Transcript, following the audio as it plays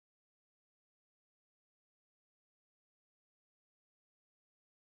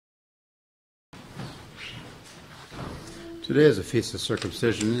Today is a feast of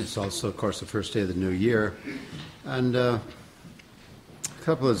circumcision. It's also, of course, the first day of the new year. And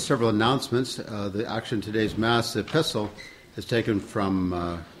several announcements. The action of today's Mass, the epistle, is taken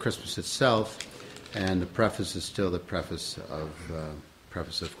from Christmas itself, and the preface is still the preface of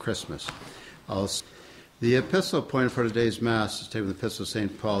Christmas. Also, the epistle appointed for today's Mass is taken from the epistle of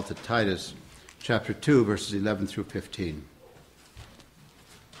St. Paul to Titus, chapter 2, verses 11 through 15.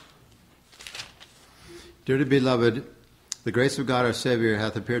 Dearly beloved, the grace of God our Saviour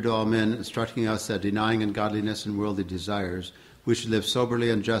hath appeared to all men, instructing us that denying ungodliness and worldly desires, we should live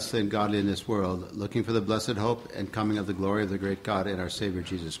soberly and justly and godly in this world, looking for the blessed hope and coming of the glory of the great God and our Saviour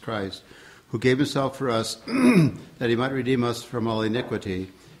Jesus Christ, who gave himself for us that he might redeem us from all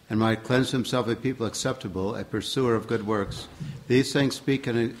iniquity, and might cleanse himself a people acceptable, a pursuer of good works. These things speak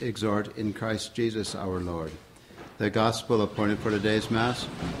and exhort in Christ Jesus our Lord. The Gospel appointed for today's Mass,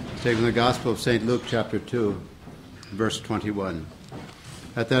 taken from the Gospel of St. Luke, chapter 2, verse 21.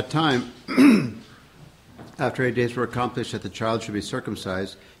 At that time, after 8 days were accomplished that the child should be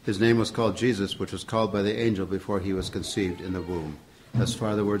circumcised, his name was called Jesus, which was called by the angel before he was conceived in the womb. Thus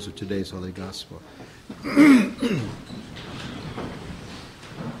far the words of today's Holy Gospel.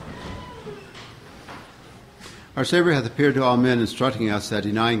 Our Savior hath appeared to all men, instructing us that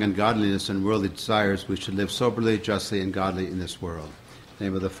denying ungodliness and worldly desires, we should live soberly, justly, and godly in this world. In the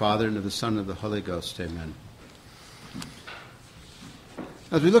name of the Father, and of the Son, and of the Holy Ghost. Amen.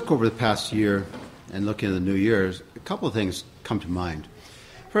 As we look over the past year and look into the new years, a couple of things come to mind.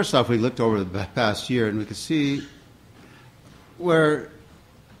 First off, we looked over the past year and we could see where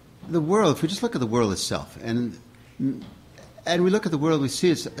the world, if we just look at the world itself, and we look at the world, we see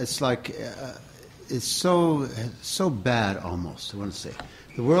it's like it's so bad almost, I want to say.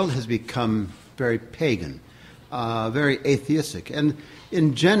 The world has become very pagan, very atheistic, and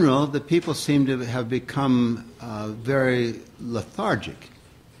in general, the people seem to have become very lethargic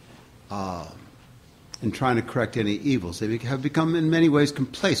in trying to correct any evils. They have become, in many ways,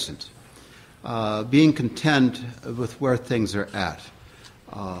 complacent, being content with where things are at.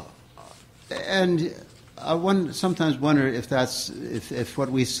 And I sometimes wonder if that's if what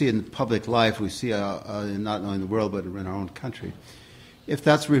we see in public life, we see not only in the world but in our own country, if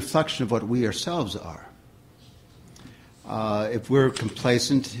that's a reflection of what we ourselves are. If we're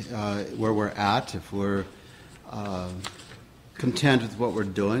complacent where we're at, if we're content with what we're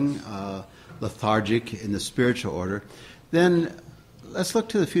doing, lethargic in the spiritual order, then let's look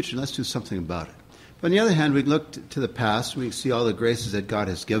to the future and let's do something about it. But on the other hand, we look to the past, we see all the graces that God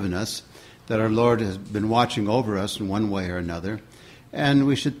has given us, that our Lord has been watching over us in one way or another, and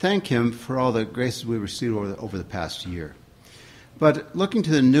we should thank him for all the graces we received over the past year. But looking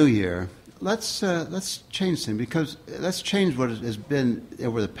to the new year, let's change things, because let's change what has been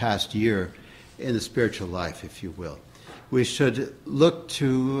over the past year in the spiritual life, if you will. We should look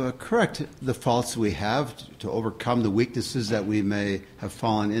to correct the faults we have, to overcome the weaknesses that we may have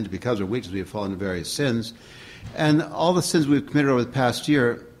fallen into. Because of weaknesses, we have fallen into various sins. And all the sins we've committed over the past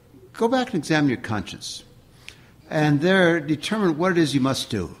year, go back and examine your conscience. And there, determine what it is you must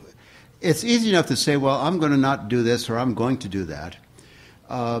do. It's easy enough to say, well, I'm going to not do this or I'm going to do that.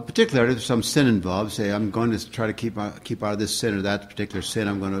 Particularly if there's some sin involved, say, I'm going to try to keep out of this sin or that particular sin.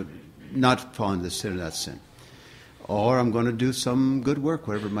 I'm going to not fall into this sin or that sin. Or I'm going to do some good work,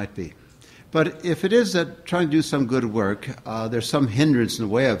 whatever it might be. But if it is that trying to do some good work, there's some hindrance in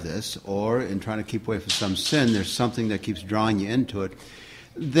the way of this, or in trying to keep away from some sin, there's something that keeps drawing you into it,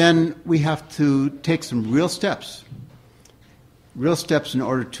 then we have to take some real steps in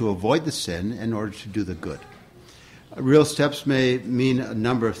order to avoid the sin, in order to do the good. Real steps may mean a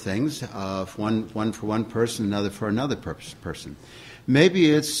number of things, one for one person, another for another person.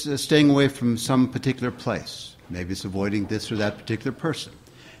 Maybe it's staying away from some particular place. Maybe it's avoiding this or that particular person.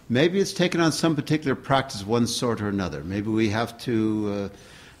 Maybe it's taking on some particular practice of one sort or another. Maybe we have to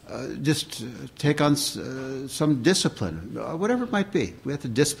just take on some discipline, whatever it might be. We have to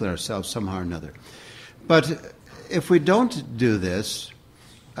discipline ourselves somehow or another. But if we don't do this,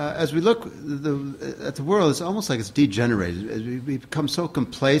 as we look at the world, it's almost like it's degenerated. We become so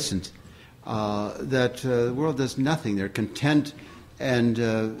complacent that the world does nothing. They're content. And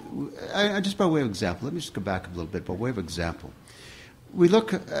just by way of example, let me just go back a little bit, by way of example. We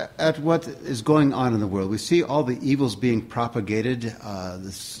look at what is going on in the world. We see all the evils being propagated of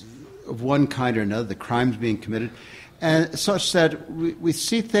one kind or another, the crimes being committed, and such that we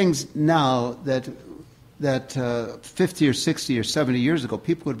see things now that 50 or 60 or 70 years ago,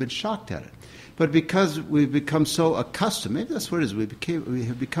 people would have been shocked at it. But because we've become so accustomed, maybe that's what it is, we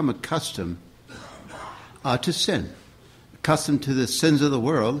have become accustomed to sin, accustomed to the sins of the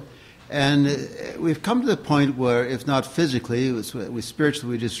world, And we've come to the point where, if not physically, we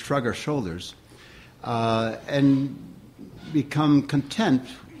spiritually, we just shrug our shoulders and become content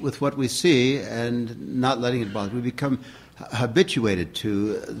with what we see and not letting it bother. We become habituated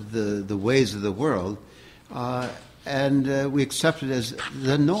to the ways of the world, and we accept it as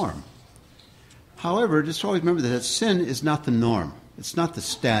the norm. However, just always remember that sin is not the norm. It's not the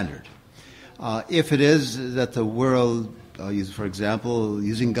standard. If it is that the world, I'll use, for example,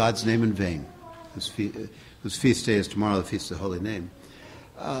 using God's name in vain, whose feast day is tomorrow, the Feast of the Holy Name,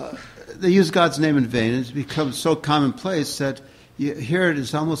 they use God's name in vain, and it's become so commonplace that you hear it,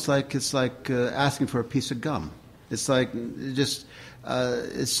 it's almost like asking for a piece of gum. It's like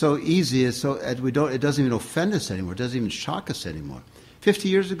it's so easy. It doesn't even offend us anymore. It doesn't even shock us anymore. 50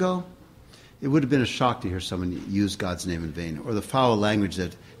 years ago, it would have been a shock to hear someone use God's name in vain, or the foul language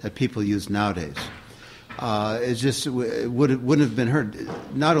that people use nowadays. It wouldn't have been heard,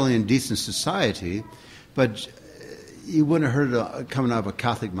 not only in decent society, but you wouldn't have heard it coming out of a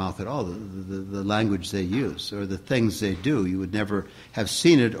Catholic mouth at all, the language they use or the things they do. You would never have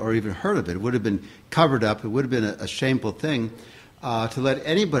seen it or even heard of it. It would have been covered up. It would have been a shameful thing to let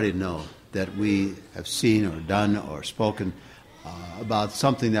anybody know that we have seen or done or spoken about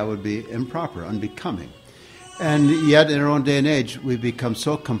something that would be improper, unbecoming. And yet, in our own day and age, we've become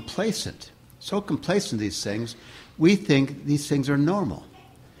so complacent in these things, we think these things are normal.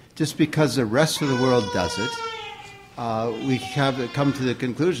 Just because the rest of the world does it, we have come to the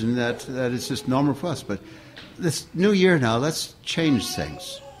conclusion that it's just normal for us. But this new year now, let's change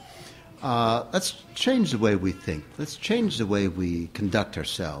things. Let's change the way we think. Let's change the way we conduct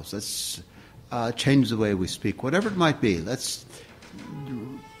ourselves. Let's change the way we speak, whatever it might be. Let's,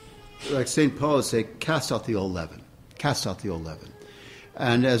 like St. Paul would say, cast out the old leaven. Cast out the old leaven.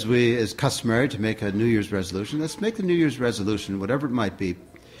 And as customary to make a New Year's resolution, let's make the New Year's resolution, whatever it might be,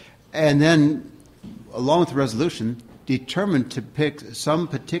 and then, along with the resolution, determine to pick some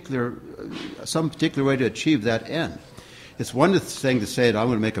particular way to achieve that end. It's one thing to say that I'm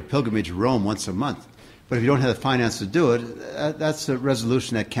going to make a pilgrimage to Rome once a month, but if you don't have the finance to do it, that's a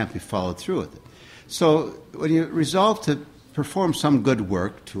resolution that can't be followed through with. So when you resolve to perform some good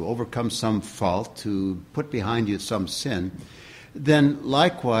work, to overcome some fault, to put behind you some sin, then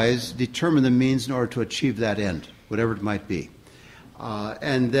likewise determine the means in order to achieve that end, whatever it might be.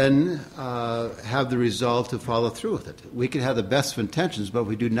 And then have the resolve to follow through with it. We could have the best of intentions, but if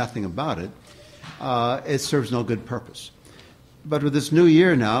we do nothing about it, it serves no good purpose. But with this new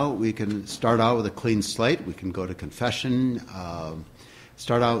year now, we can start out with a clean slate. We can go to confession,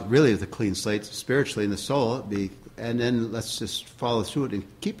 start out really with a clean slate spiritually in the soul, and then let's just follow through it and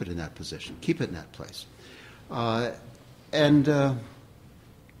keep it in that position, keep it in that place. And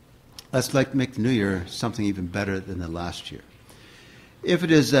let's make the new year something even better than the last year. If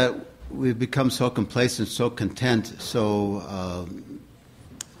it is that we've become so complacent, so content, so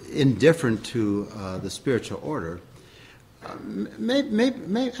indifferent to the spiritual order, maybe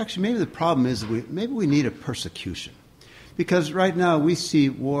the problem is maybe we need a persecution. Because right now we see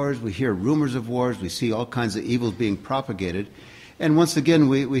wars, we hear rumors of wars, we see all kinds of evils being propagated, and once again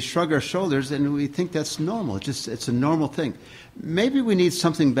we shrug our shoulders and we think that's normal. It's a normal thing. Maybe we need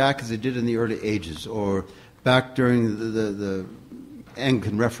something back as they did in the early ages, or back during the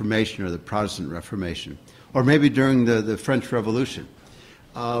Anglican Reformation or the Protestant Reformation, or maybe during the French Revolution,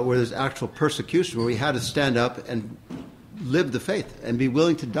 where there's actual persecution, where we had to stand up and live the faith and be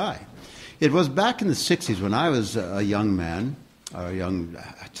willing to die. It was back in the 60s when I was a young man, or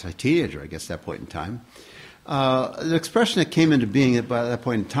a teenager, I guess, at that point in time. The expression that came into being by that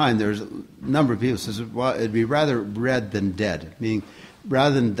point in time, there's a number of people who says, well, it'd be rather red than dead, meaning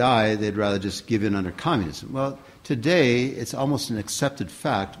rather than die, they'd rather just give in under communism. Well, today, it's almost an accepted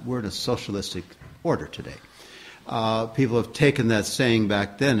fact. We're in a socialistic order today. People have taken that saying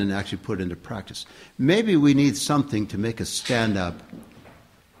back then and actually put it into practice. Maybe we need something to make us stand up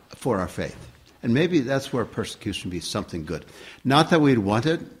for our faith. And maybe that's where persecution would be something good. Not that we'd want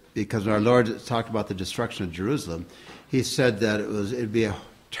it, because when our Lord talked about the destruction of Jerusalem, he said that it'd be a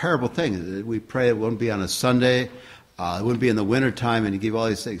terrible thing. We pray it wouldn't be on a Sunday, it wouldn't be in the wintertime, and he gave all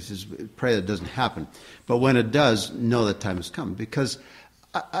these things. He says, pray that it doesn't happen. But when it does, know that time has come. Because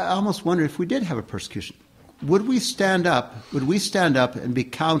I almost wonder if we did have a persecution, would we stand up and be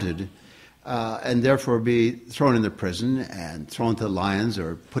counted and therefore be thrown into prison and thrown to the lions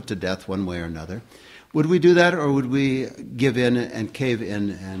or put to death one way or another? Would we do that, or would we give in and cave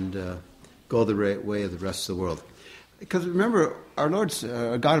in and go the way of the rest of the world? Because remember, our Lord,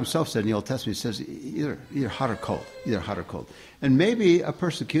 God himself said in the Old Testament, he says, either hot or cold, either hot or cold. And maybe a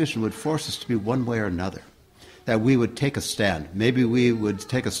persecution would force us to be one way or another. that we would take a stand. Maybe we would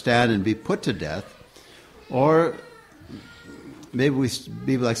take a stand and be put to death, or maybe we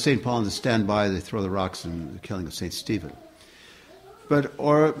be like St. Paul and stand by, they throw the rocks and the killing of St. Stephen.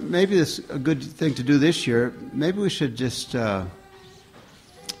 Or maybe it's a good thing to do this year. Maybe we should just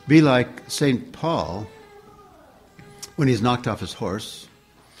be like St. Paul when he's knocked off his horse.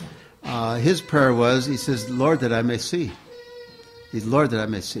 His prayer was, he says, Lord, that I may see. He's, Lord, that I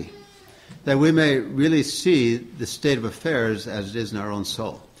may see. That we may really see the state of affairs as it is in our own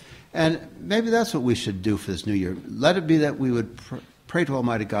soul. And maybe that's what we should do for this new year. Let it be that we would pray to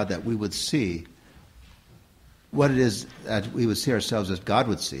Almighty God that we would see what it is that we would see ourselves as God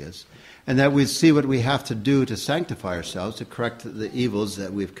would see us, and that we'd see what we have to do to sanctify ourselves, to correct the evils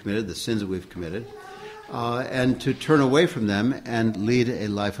that we've committed, the sins that we've committed, and to turn away from them and lead a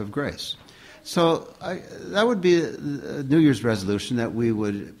life of grace. So that would be a New Year's resolution, that we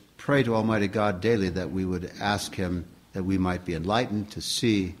would pray to Almighty God daily, that we would ask Him that we might be enlightened to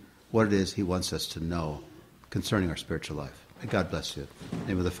see what it is He wants us to know concerning our spiritual life. May God bless you. In the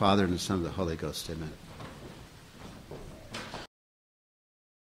name of the Father, and the Son, and the Holy Ghost. Amen.